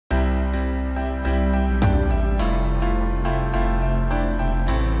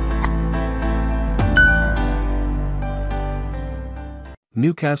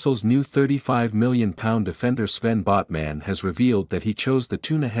Newcastle's new £35 million defender Sven Botman has revealed that he chose the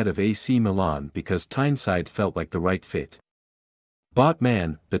Toon ahead of AC Milan because Tyneside felt like the right fit.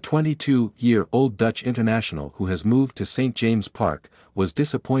 Botman, the 22-year-old Dutch international who has moved to St James Park, was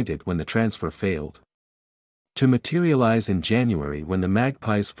disappointed when the transfer failed to materialise in January when the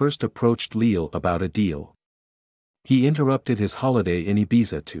Magpies first approached Lille about a deal. He interrupted his holiday in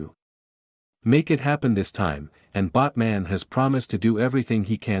Ibiza to make it happen this time, and Botman has promised to do everything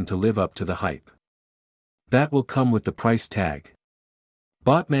he can to live up to the hype. That will come with the price tag.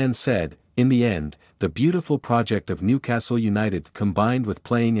 Botman said, in the end, the beautiful project of Newcastle United combined with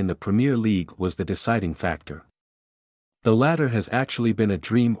playing in the Premier League was the deciding factor. The latter has actually been a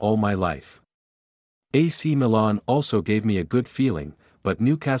dream all my life. AC Milan also gave me a good feeling, but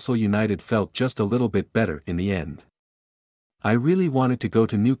Newcastle United felt just a little bit better in the end. I really wanted to go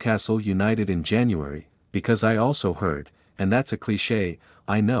to Newcastle United in January, because I also heard, and that's a cliché,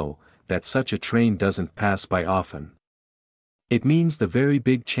 I know, that such a train doesn't pass by often. It means the very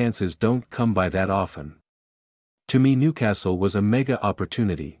big chances don't come by that often. To me Newcastle was a mega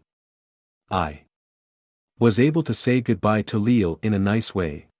opportunity. I was able to say goodbye to Lille in a nice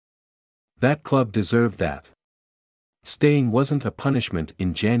way. That club deserved that. Staying wasn't a punishment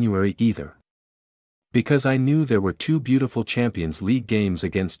in January either. Because I knew there were two beautiful Champions League games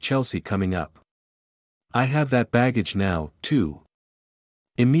against Chelsea coming up. I have that baggage now, too.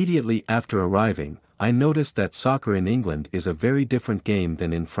 Immediately after arriving, I noticed that soccer in England is a very different game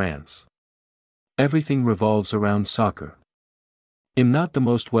than in France. Everything revolves around soccer. I'm not the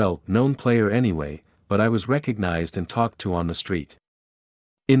most well-known player anyway, but I was recognized and talked to on the street,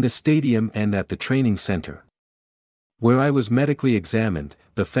 in the stadium and at the training center. Where I was medically examined,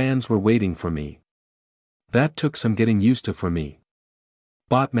 the fans were waiting for me. That took some getting used to for me.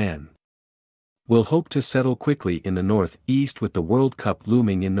 Botman will hope to settle quickly in the North East with the World Cup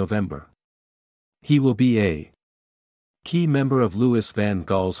looming in November. He will be a key member of Louis van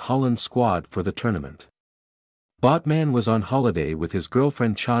Gaal's Holland squad for the tournament. Botman was on holiday with his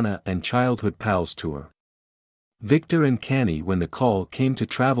girlfriend Chana and childhood pals tour Victor and Canny when the call came to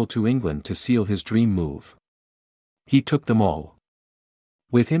travel to England to seal his dream move. He took them all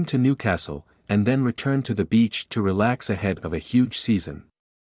with him to Newcastle, and then returned to the beach to relax ahead of a huge season.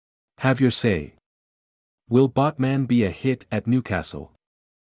 Have your say. Will Botman be a hit at Newcastle?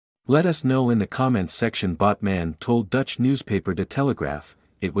 Let us know in the comments section. Botman told Dutch newspaper De Telegraaf,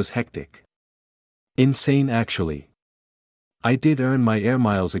 "It was hectic. Insane actually. I did earn my air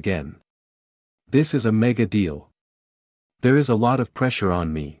miles again. This is a mega deal. There is a lot of pressure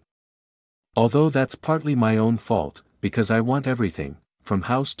on me. Although that's partly my own fault, because I want everything, from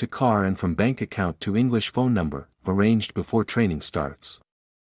house to car and from bank account to English phone number, arranged before training starts.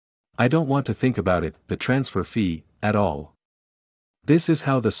 I don't want to think about it, the transfer fee, at all. This is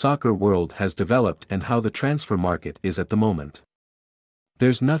how the soccer world has developed and how the transfer market is at the moment.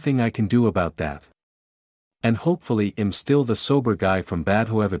 There's nothing I can do about that. And hopefully I'm still the sober guy from Bad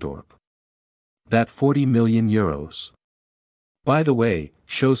Hoeverdorp. That €40 million. By the way,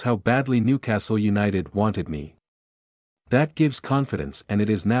 shows how badly Newcastle United wanted me. That gives confidence and it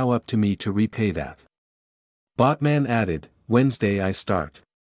is now up to me to repay that." Botman added, "Wednesday I start.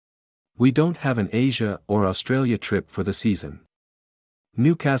 We don't have an Asia or Australia trip for the season.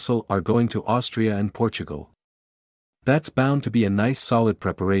 Newcastle are going to Austria and Portugal. That's bound to be a nice solid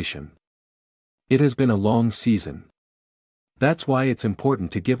preparation. It has been a long season. That's why it's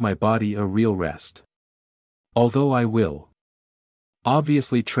important to give my body a real rest. Although I will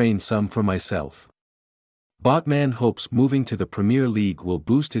obviously train some for myself." Botman hopes moving to the Premier League will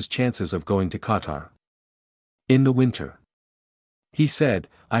boost his chances of going to Qatar in the winter. He said,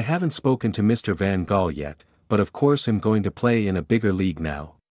 "I haven't spoken to Mr. Van Gaal yet, but of course I'm going to play in a bigger league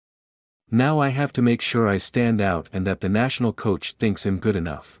now. Now I have to make sure I stand out and that the national coach thinks I'm good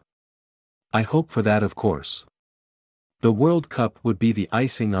enough. I hope for that, of course. The World Cup would be the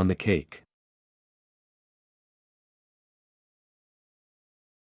icing on the cake."